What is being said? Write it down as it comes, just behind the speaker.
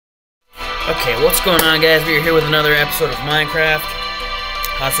Okay, what's going on, guys? We are here with another episode of Minecraft.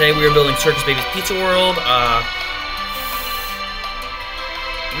 Today we are building Circus Baby's Pizza World. I'm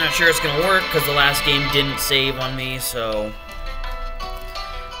not sure it's gonna work because the last game didn't save on me, so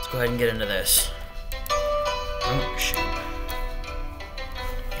let's go ahead and get into this. Oh shit!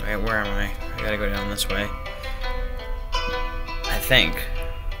 Alright, where am I? I gotta go down this way. I think.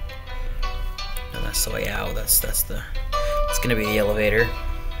 No, that's the way out. It's gonna be the elevator.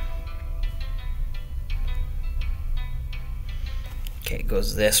 Okay, it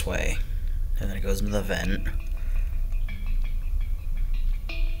goes this way, and then it goes into the vent.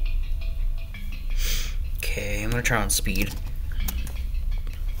 Okay, I'm gonna try on speed.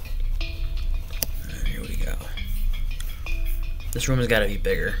 Here we go. This room has got to be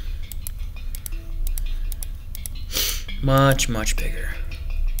bigger. Much, much bigger.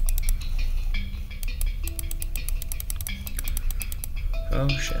 Oh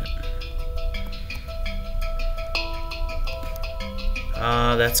shit.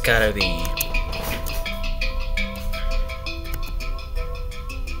 That's gotta be.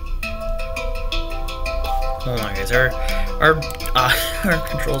 Hold on, guys. Our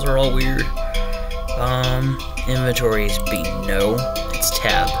controls are all weird. Inventory is B. No, it's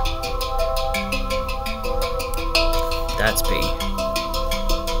tab. That's B.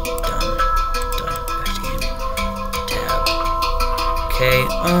 Done. Back to game. Tab. Okay.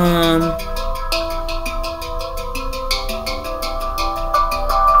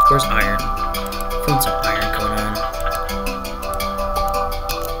 Where's iron? Feeling some iron going on.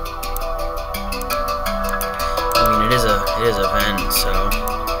 I mean, it is a vent, so.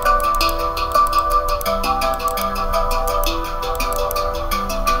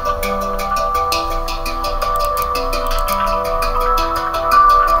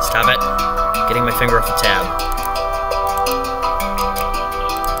 Stop it! Getting my finger off the tab.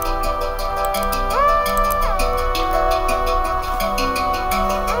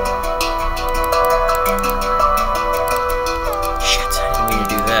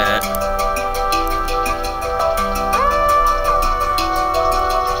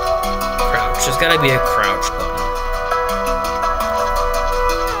 There's gotta be a crouch button.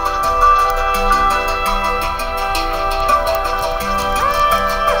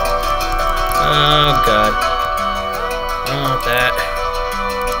 Oh god. I don't want that.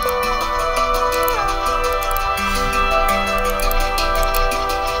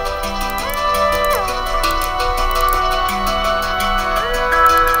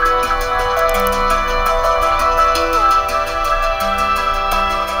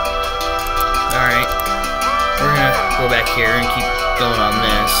 Go back here and keep going on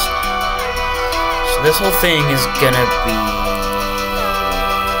this. So this whole thing is gonna be.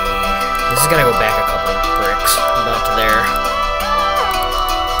 This is gonna go back a couple of bricks. About to there.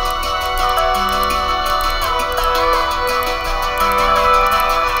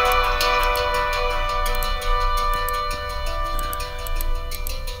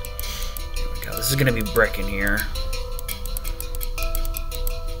 There we go. This is gonna be brick in here.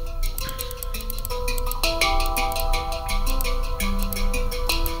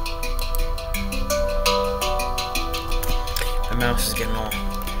 My mouse is getting all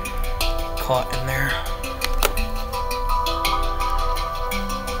caught in there.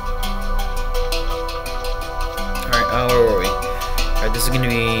 Alright, where were we? Alright, this is going to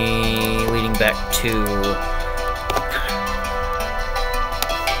be leading back to...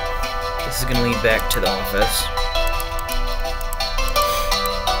 This is going to lead back to the office.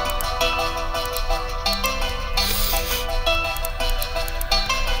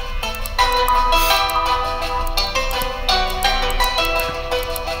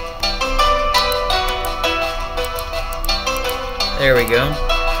 There we go.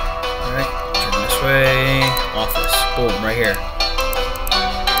 Alright, turn this way. Office. Boom, right here.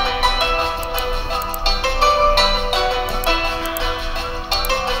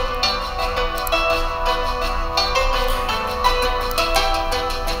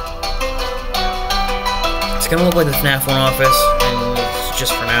 It's gonna look like the FNAF 1 office, and it's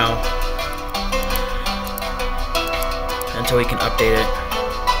just for now. Until we can update it.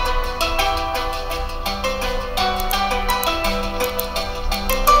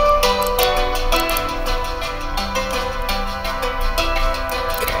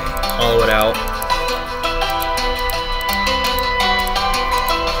 Hollow it out.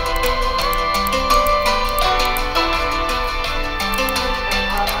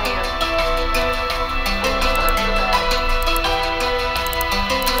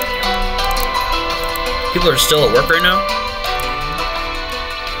 People are still at work right now?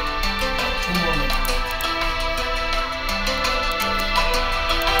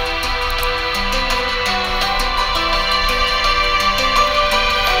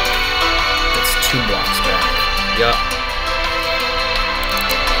 Yup.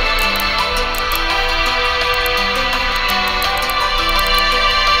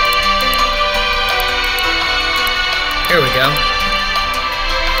 Here we go.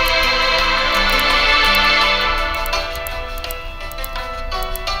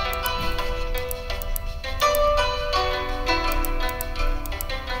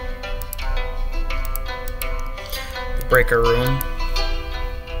 The breaker room.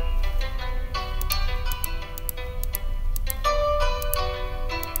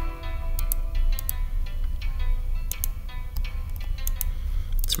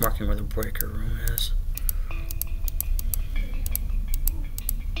 It's marking where the breaker room is.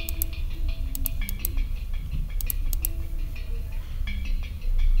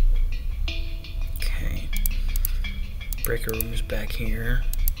 Okay. Breaker room is back here.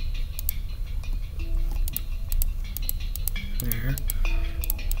 There.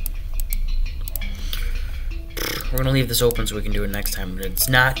 We're gonna leave this open so we can do it next time, but it's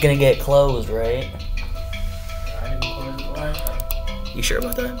not gonna get closed, right? I didn't close it last time. You sure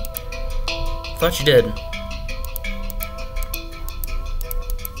about that? Thought you did. This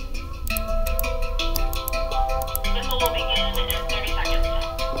will begin in 30 seconds.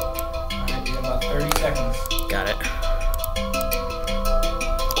 Alright, we got about 30 seconds. Got it.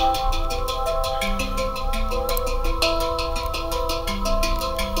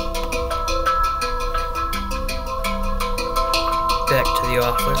 Back to the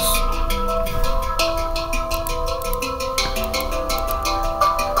office.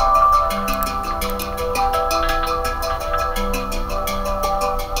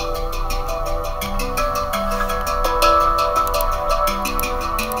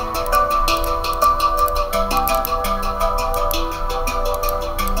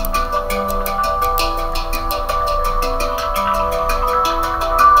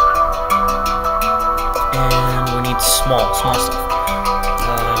 Small stuff.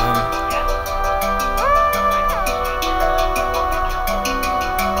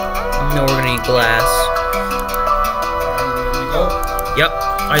 No, we're gonna need glass. Ready to go? Yep.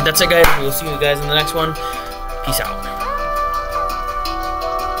 Alright, that's it, guys. We'll see you guys in the next one. Peace out.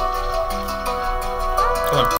 Come on.